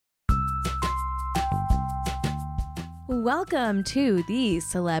Welcome to the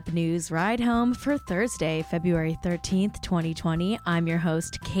Celeb News Ride Home for Thursday, February 13th, 2020. I'm your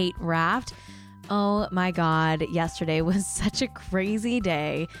host, Kate Raft. Oh my God, yesterday was such a crazy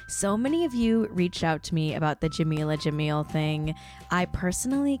day. So many of you reached out to me about the Jameela Jamil thing. I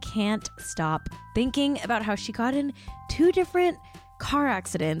personally can't stop thinking about how she got in two different car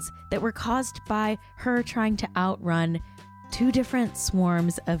accidents that were caused by her trying to outrun two different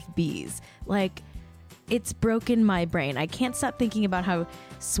swarms of bees. Like, it's broken my brain. I can't stop thinking about how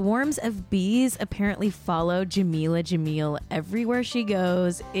swarms of bees apparently follow Jameela Jamil everywhere she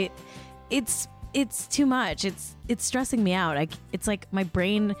goes. It's too much. It's stressing me out. It's like my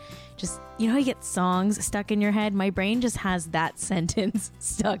brain just, you know how you get songs stuck in your head? My brain just has that sentence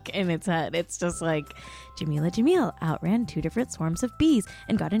stuck in its head. It's just like, Jameela Jamil outran two different swarms of bees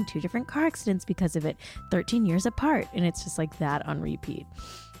and got in two different car accidents because of it, 13 years apart. And it's just like that on repeat.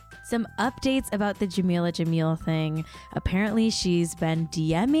 Some updates about the Jameela Jamil thing. Apparently, she's been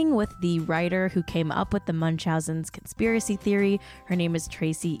DMing with the writer who came up with the Munchausen's conspiracy theory. Her name is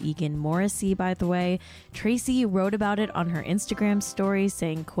Tracy Egan Morrissey, by the way. Tracy wrote about it on her Instagram story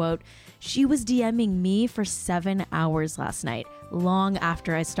saying, quote, "She was DMing me for 7 hours last night, long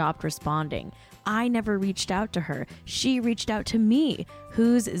after I stopped responding. I never reached out to her. She reached out to me.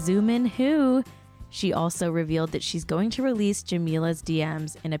 Who's zooming who?" She also revealed that she's going to release Jameela's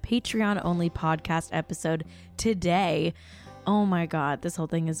DMs in a Patreon-only podcast episode today. Oh my God, this whole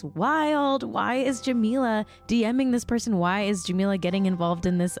thing is wild. Why is Jameela DMing this person? Why is Jameela getting involved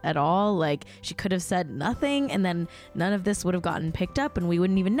in this at all? Like, she could have said nothing and then none of this would have gotten picked up and we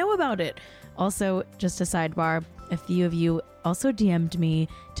wouldn't even know about it. Also, just a sidebar, a few of you also DM'd me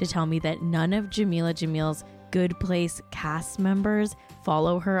to tell me that none of Jameela Jamil's Good Place cast members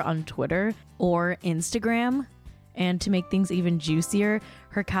follow her on Twitter or Instagram. And to make things even juicier,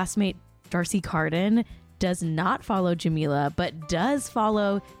 her castmate Darcy Carden does not follow Jameela, but does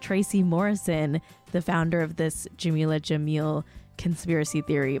follow Tracy Morrison, the founder of this Jameela Jamil conspiracy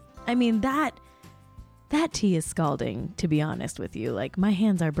theory. I mean, that tea is scalding, to be honest with you. Like, my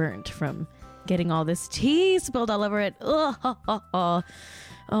hands are burnt from getting all this tea spilled all over it. Oh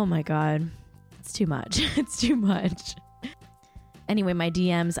my God. It's too much. It's too much. Anyway, my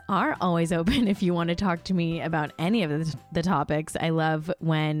DMs are always open if you want to talk to me about any of the topics. I love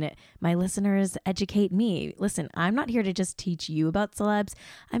when my listeners educate me. Listen, I'm not here to just teach you about celebs.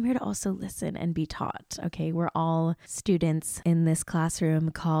 I'm here to also listen and be taught. Okay, we're all students in this classroom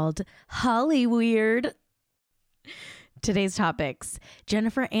called Hollyweird. Today's topics.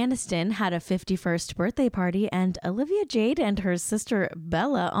 Jennifer Aniston had a 51st birthday party and Olivia Jade and her sister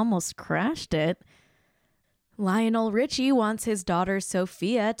Bella almost crashed it. Lionel Richie wants his daughter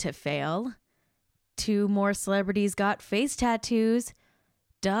Sophia to fail. 2 more celebrities got face tattoos.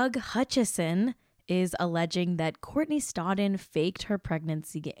 Doug Hutchison is alleging that Courtney Stodden faked her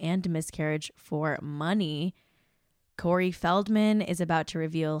pregnancy and miscarriage for money. Corey Feldman is about to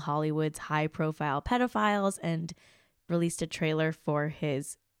reveal Hollywood's high-profile pedophiles and released a trailer for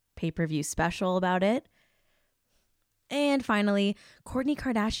his pay-per-view special about it. And finally, Kourtney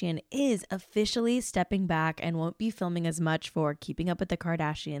Kardashian is officially stepping back and won't be filming as much for Keeping Up with the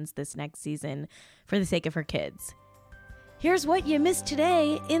Kardashians this next season for the sake of her kids. Here's what you missed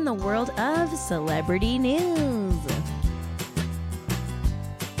today in the world of celebrity news.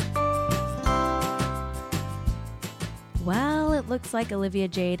 Well, it looks like Olivia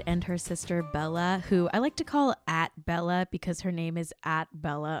Jade and her sister Bella, who I like to call @Bella because her name is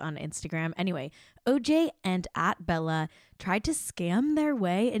 @Bella on Instagram. Anyway, OJ and @Bella tried to scam their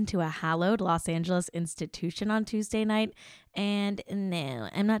way into a hallowed Los Angeles institution on Tuesday night. And no,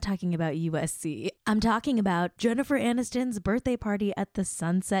 I'm not talking about USC. I'm talking about Jennifer Aniston's birthday party at the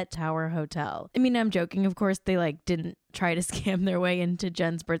Sunset Tower Hotel. I mean, I'm joking. Of course, they didn't try to scam their way into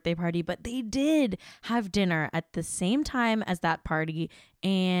Jen's birthday party, but they did have dinner at the same time as that party,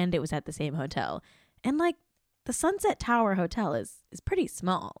 and it was at the same hotel. And the Sunset Tower Hotel is pretty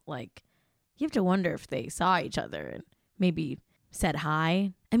small. You have to wonder if they saw each other and maybe said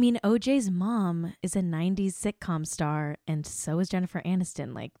hi. I mean, OJ's mom is a 90s sitcom star, and so is Jennifer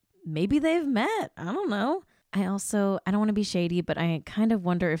Aniston. Maybe they've met. I don't know. I don't want to be shady, but I kind of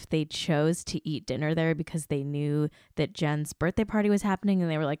wonder if they chose to eat dinner there because they knew that Jen's birthday party was happening and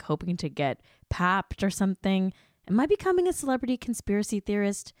they were hoping to get papped or something. Am I becoming a celebrity conspiracy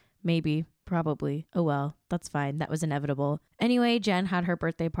theorist? Maybe. Probably. Oh well, that's fine. That was inevitable. Anyway, Jen had her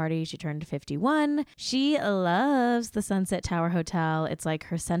birthday party. She turned 51. She loves the Sunset Tower Hotel. It's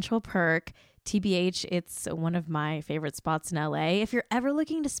her central perk. TBH, it's one of my favorite spots in LA. If you're ever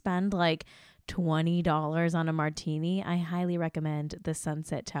looking to spend $20 on a martini, I highly recommend the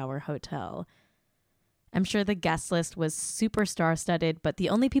Sunset Tower Hotel. I'm sure the guest list was super star-studded, but the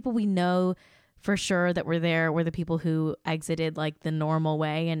only people we know for sure that were there were the people who exited like the normal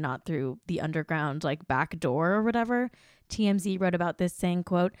way and not through the underground like back door or whatever. TMZ wrote about this saying,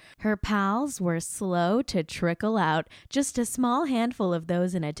 quote, "Her pals were slow to trickle out, just a small handful of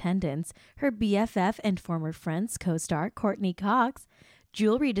those in attendance. Her BFF and former Friends co-star Courtney Cox,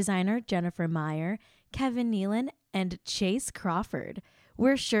 jewelry designer Jennifer Meyer, Kevin Nealon, and Chase Crawford.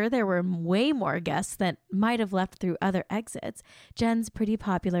 We're sure there were way more guests that might have left through other exits. Jen's pretty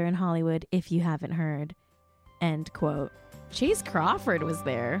popular in Hollywood if you haven't heard." End quote. Chase Crawford was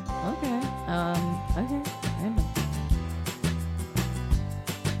there. Okay. Okay. Random.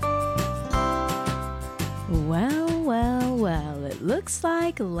 Well, it looks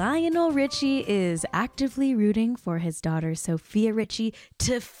like Lionel Richie is actively rooting for his daughter Sophia Richie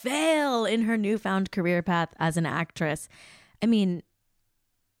to fail in her newfound career path as an actress. I mean,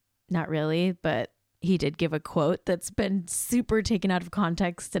 not really, but he did give a quote that's been super taken out of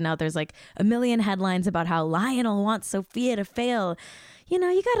context, and now there's like a million headlines about how Lionel wants Sophia to fail. You know,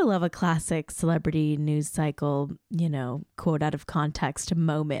 you gotta love a classic celebrity news cycle, quote out of context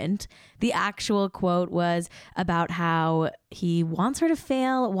moment. The actual quote was about how he wants her to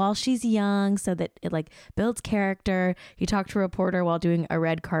fail while she's young so that it like builds character. He talked to a reporter while doing a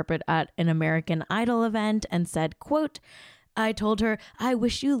red carpet at an American Idol event and said, quote, "I told her, I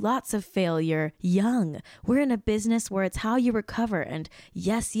wish you lots of failure, young. We're in a business where it's how you recover, and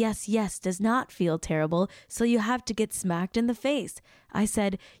yes does not feel terrible, so you have to get smacked in the face. I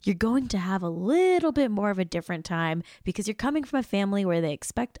said, you're going to have a little bit more of a different time because you're coming from a family where they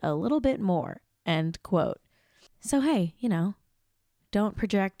expect a little bit more." End quote. So hey, don't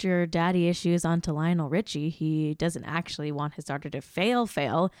project your daddy issues onto Lionel Richie. He doesn't actually want his daughter to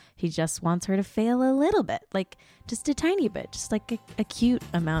fail. He just wants her to fail a little bit, like just a tiny bit, just like a cute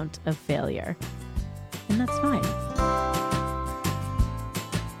amount of failure. And that's fine.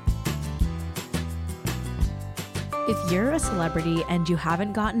 If you're a celebrity and you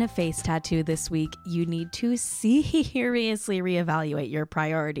haven't gotten a face tattoo this week, you need to seriously reevaluate your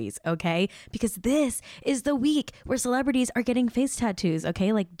priorities, okay? Because this is the week where celebrities are getting face tattoos,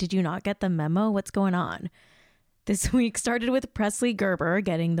 okay? Like, did you not get the memo? What's going on? This week started with Presley Gerber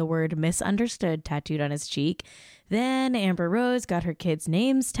getting the word misunderstood tattooed on his cheek. Then Amber Rose got her kids'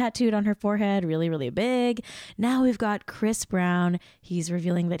 names tattooed on her forehead, really, really big. Now we've got Chris Brown. He's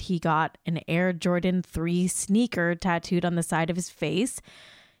revealing that he got an Air Jordan 3 sneaker tattooed on the side of his face.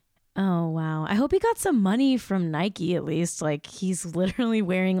 Oh, wow. I hope he got some money from Nike at least. Like, he's literally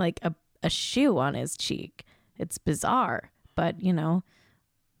wearing like a shoe on his cheek. It's bizarre, but to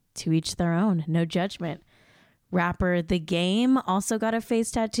each their own. No judgment. Rapper The Game also got a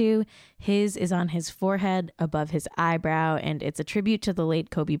face tattoo. His is on his forehead above his eyebrow, and it's a tribute to the late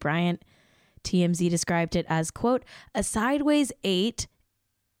Kobe Bryant. TMZ described it as, quote, "a sideways 8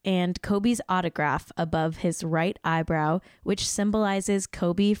 and Kobe's autograph above his right eyebrow, which symbolizes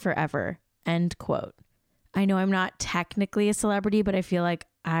Kobe forever," end quote. I know I'm not technically a celebrity, but I feel like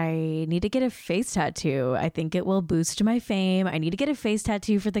I need to get a face tattoo. I think it will boost my fame. I need to get a face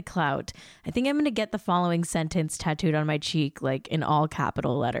tattoo for the clout. I think I'm going to get the following sentence tattooed on my cheek, like in all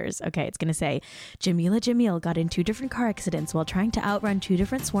capital letters. Okay, it's going to say, "Jamila Jamil got in 2 different car accidents while trying to outrun 2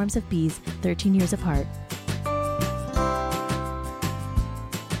 different swarms of bees 13 years apart."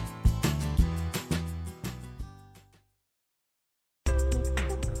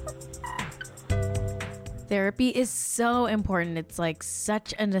 Therapy is so important. It's like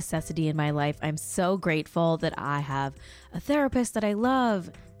such a necessity in my life. I'm so grateful that I have a therapist that I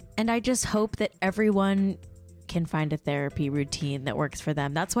love. And I just hope that everyone can find a therapy routine that works for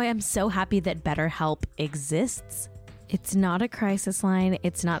them. That's why I'm so happy that BetterHelp exists. It's not a crisis line.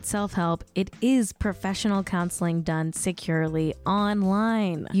 It's not self-help. It is professional counseling done securely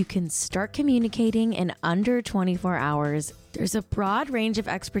online. You can start communicating in under 24 hours. There's a broad range of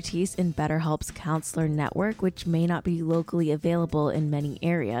expertise in BetterHelp's counselor network, which may not be locally available in many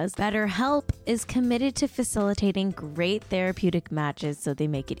areas. BetterHelp is committed to facilitating great therapeutic matches, so they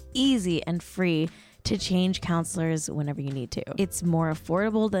make it easy and free to change counselors whenever you need to. It's more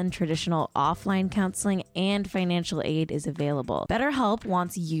affordable than traditional offline counseling, and financial aid is available. BetterHelp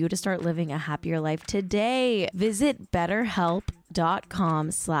wants you to start living a happier life today. Visit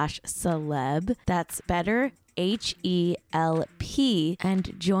betterhelp.com/celeb. That's better, HELP,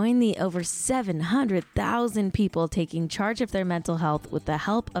 and join the over 700,000 people taking charge of their mental health with the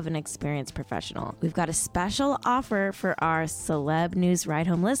help of an experienced professional. We've got a special offer for our Celeb News Ride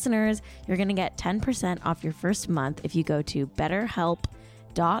Home listeners. You're going to get 10% off your first month if you go to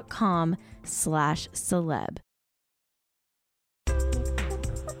betterhelp.com/celeb.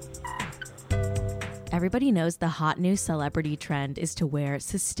 Everybody knows the hot new celebrity trend is to wear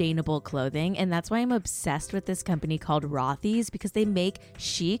sustainable clothing, and that's why I'm obsessed with this company called Rothy's, because they make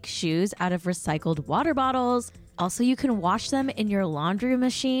chic shoes out of recycled water bottles. Also, you can wash them in your laundry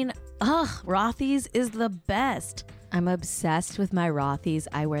machine. Ugh, Rothy's is the best. I'm obsessed with my Rothy's.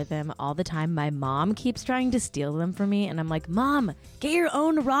 I wear them all the time. My mom keeps trying to steal them from me, and I'm like, Mom, get your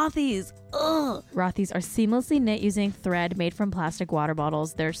own Rothy's. Ugh. Rothy's are seamlessly knit using thread made from plastic water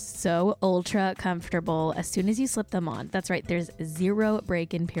bottles. They're so ultra comfortable as soon as you slip them on. That's right, there's zero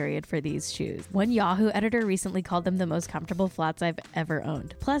break-in period for these shoes. One Yahoo editor recently called them the most comfortable flats I've ever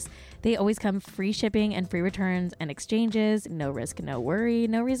owned. Plus, they always come free shipping and free returns and exchanges. No risk, no worry,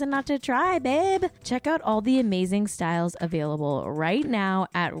 no reason not to try, babe. Check out all the amazing styles available right now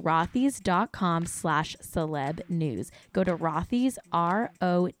at rothys.com/celebnews. Go to Rothys,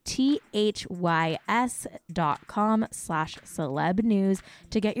 ROTHYS.com/celebnews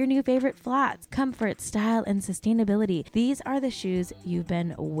to get your new favorite flats, comfort, style, and sustainability. These are the shoes you've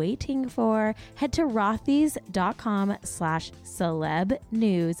been waiting for. Head to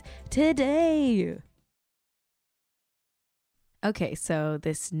rothys.com/celebnews today. Okay, so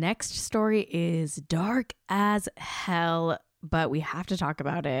this next story is dark as hell, but we have to talk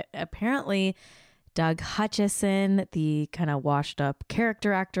about it. Apparently, Doug Hutchison, the kind of washed up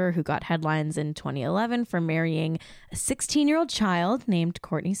character actor who got headlines in 2011 for marrying a 16-year-old child named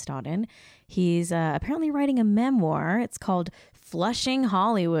Courtney Stodden, he's apparently writing a memoir. It's called Flushing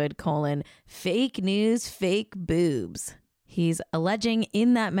Hollywood, Fake News, Fake Boobs. He's alleging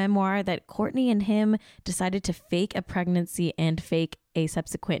in that memoir that Courtney and him decided to fake a pregnancy and fake a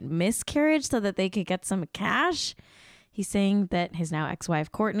subsequent miscarriage so that they could get some cash. He's saying that his now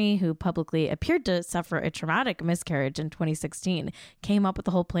ex-wife, Courtney, who publicly appeared to suffer a traumatic miscarriage in 2016, came up with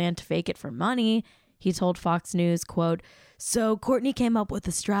the whole plan to fake it for money. He told Fox News, quote, "So Courtney came up with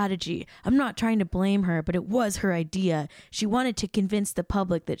a strategy. I'm not trying to blame her, but it was her idea. She wanted to convince the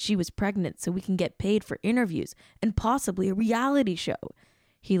public that she was pregnant so we can get paid for interviews and possibly a reality show."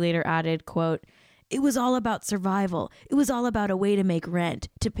 He later added, quote, "It was all about survival. It was all about a way to make rent,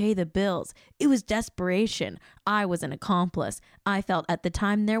 to pay the bills. It was desperation. I was an accomplice. I felt at the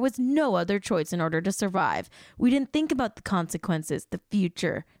time there was no other choice in order to survive. We didn't think about the consequences, the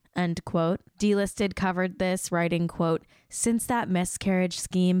future." End quote. Delisted covered this, writing, quote, "Since that miscarriage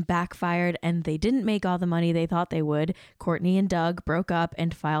scheme backfired and they didn't make all the money they thought they would, Courtney and Doug broke up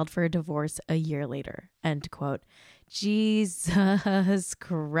and filed for a divorce a year later." End quote. Jesus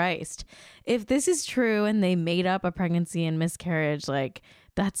Christ. If this is true and they made up a pregnancy and miscarriage, like,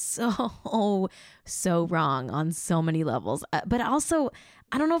 that's so wrong on so many levels. But also,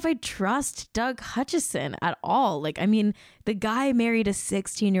 I don't know if I trust Doug Hutchison at all. Like, I mean, the guy married a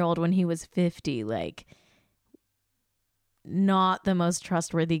 16-year-old when he was 50. Like, not the most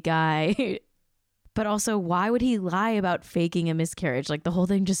trustworthy guy. But also, why would he lie about faking a miscarriage? Like, the whole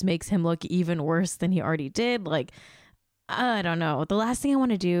thing just makes him look even worse than he already did. Like, I don't know. The last thing I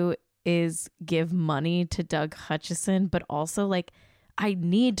want to do is give money to Doug Hutchison, but also, like, I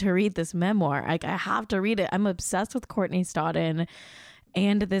need to read this memoir. Like, I have to read it. I'm obsessed with Courtney Stodden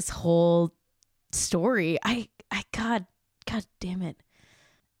and this whole story. God damn it.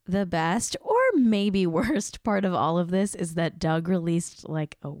 The best or maybe worst part of all of this is that Doug released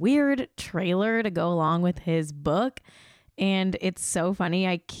like a weird trailer to go along with his book. And it's so funny.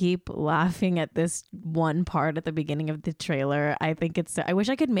 I keep laughing at this one part at the beginning of the trailer. I wish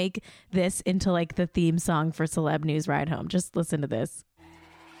I could make this into like the theme song for Celeb News Ride Home. Just listen to this.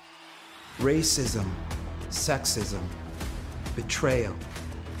 Racism, sexism, betrayal,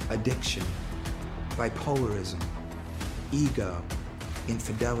 addiction, bipolarism, ego,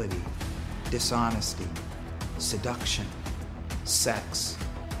 infidelity, dishonesty, seduction, sex,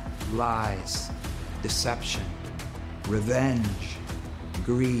 lies, deception, revenge,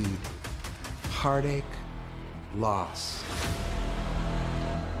 greed, heartache, loss.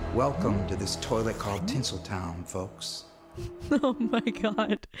 Welcome to this toilet called Tinseltown, folks. Oh my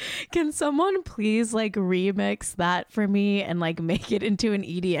God. Can someone please like remix that for me and like make it into an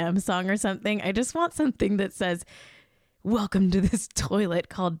EDM song or something? I just want something that says, "Welcome to this toilet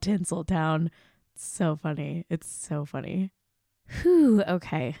called Tinseltown." It's so funny. It's so funny. Whew.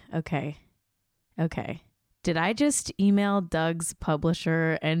 Okay. Did I just email Doug's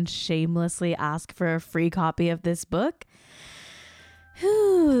publisher and shamelessly ask for a free copy of this book?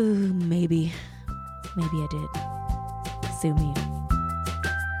 Whew. Maybe I did. Sue me.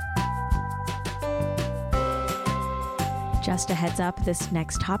 Just a heads up, this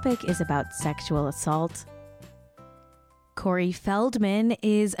next topic is about sexual assault. Corey Feldman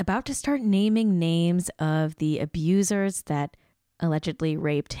is about to start naming names of the abusers that allegedly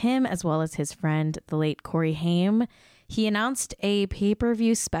raped him as well as his friend, the late Corey Haim. He announced a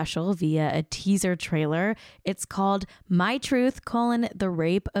pay-per-view special via a teaser trailer. It's called My Truth, The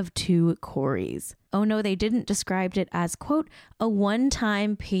Rape of Two Coreys. Oh no, they didn't describe it as, quote, a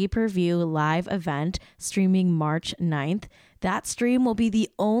one-time pay-per-view live event streaming March 9th. That stream will be the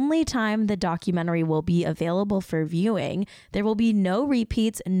only time the documentary will be available for viewing. There will be no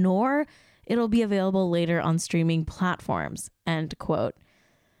repeats, nor it'll be available later on streaming platforms, end quote.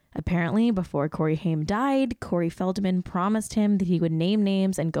 Apparently, before Corey Haim died, Corey Feldman promised him that he would name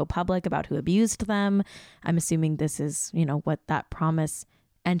names and go public about who abused them. I'm assuming this is, what that promise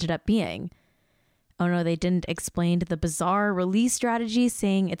ended up being. Oh no, they didn't explain the bizarre release strategy,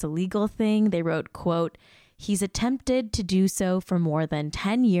 saying it's a legal thing. They wrote, quote, he's attempted to do so for more than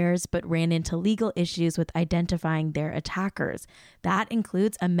 10 years, but ran into legal issues with identifying their attackers. That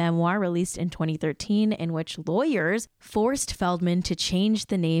includes a memoir released in 2013 in which lawyers forced Feldman to change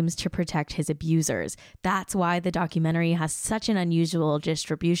the names to protect his abusers. That's why the documentary has such an unusual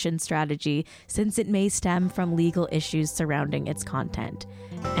distribution strategy, since it may stem from legal issues surrounding its content.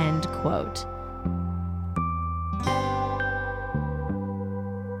 End quote.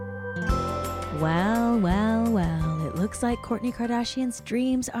 Well, it looks like Kourtney Kardashian's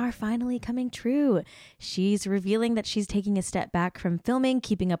dreams are finally coming true. She's revealing that she's taking a step back from filming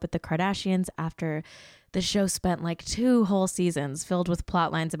Keeping Up with the Kardashians after the show spent like 2 whole seasons filled with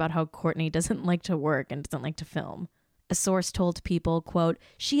plot lines about how Kourtney doesn't like to work and doesn't like to film. A source told People, quote,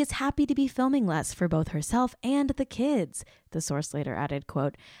 she is happy to be filming less for both herself and the kids. The source later added,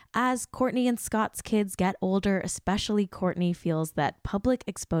 quote, as Kourtney and Scott's kids get older, especially Kourtney feels that public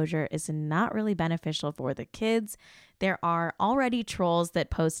exposure is not really beneficial for the kids. There are already trolls that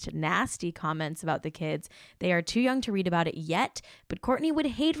post nasty comments about the kids. They are too young to read about it yet, but Kourtney would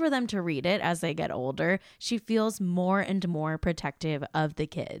hate for them to read it as they get older. She feels more and more protective of the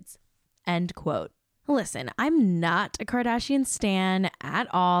kids. End quote. Listen, I'm not a Kardashian stan at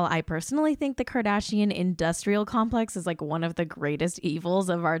all. I personally think the Kardashian industrial complex is like one of the greatest evils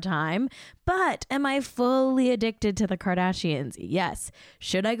of our time. But am I fully addicted to the Kardashians? Yes.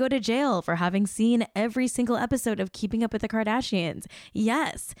 Should I go to jail for having seen every single episode of Keeping Up with the Kardashians?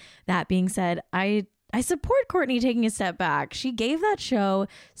 Yes. That being said, I support Kourtney taking a step back. She gave that show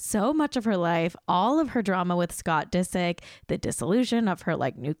so much of her life, all of her drama with Scott Disick, the dissolution of her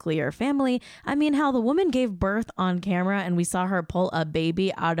nuclear family. I mean, how the woman gave birth on camera and we saw her pull a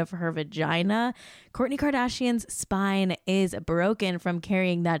baby out of her vagina. Kourtney Kardashian's spine is broken from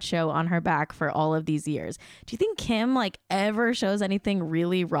carrying that show on her back for all of these years. Do you think Kim ever shows anything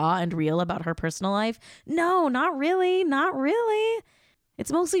really raw and real about her personal life? No, not really. Not really.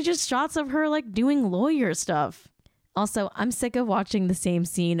 It's mostly just shots of her doing lawyer stuff. Also, I'm sick of watching the same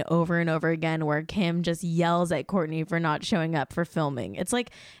scene over and over again where Kim just yells at Kourtney for not showing up for filming. It's like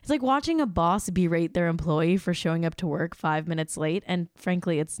watching a boss berate their employee for showing up to work 5 minutes late, and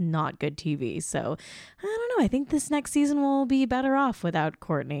frankly, it's not good TV. So, I don't know. I think this next season will be better off without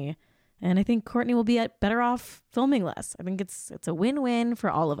Kourtney. And I think Kourtney will be better off filming less. I think it's a win-win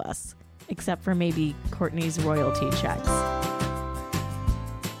for all of us, except for maybe Kourtney's royalty checks.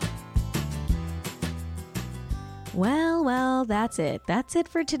 Well, that's it. That's it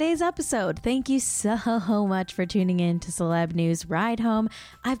for today's episode. Thank you so much for tuning in to Celeb News Ride Home.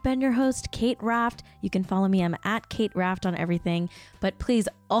 I've been your host, Kate Raft. You can follow me. I'm at Kate Raft on everything. But please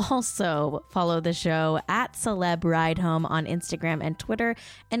also follow the show at Celeb Ride Home on Instagram and Twitter.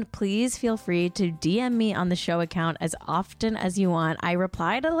 And please feel free to DM me on the show account as often as you want. I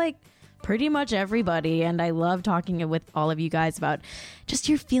reply to pretty much everybody, and I love talking with all of you guys about just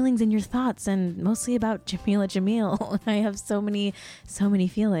your feelings and your thoughts, and mostly about Jameela Jamil. I have so many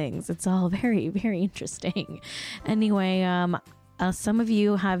feelings. It's all very, very interesting. Anyway, some of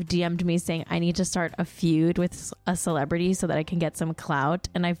you have DM'd me saying I need to start a feud with a celebrity so that I can get some clout,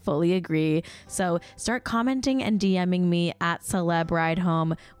 and I fully agree. So start commenting and DMing me at Celeb Ride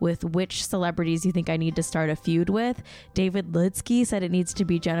Home with which celebrities you think I need to start a feud with. David Litsky said it needs to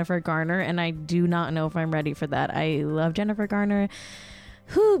be Jennifer Garner, and I do not know if I'm ready for that. I love Jennifer Garner.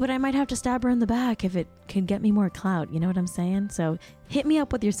 But I might have to stab her in the back if it can get me more clout. You know what I'm saying? So hit me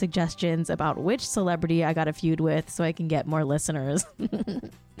up with your suggestions about which celebrity I got a feud with so I can get more listeners.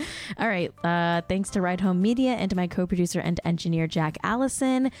 All right. Thanks to Ride Home Media and to my co-producer and engineer, Jack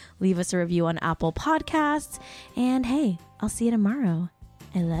Allison. Leave us a review on Apple Podcasts. And hey, I'll see you tomorrow.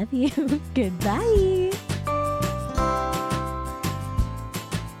 I love you. Goodbye.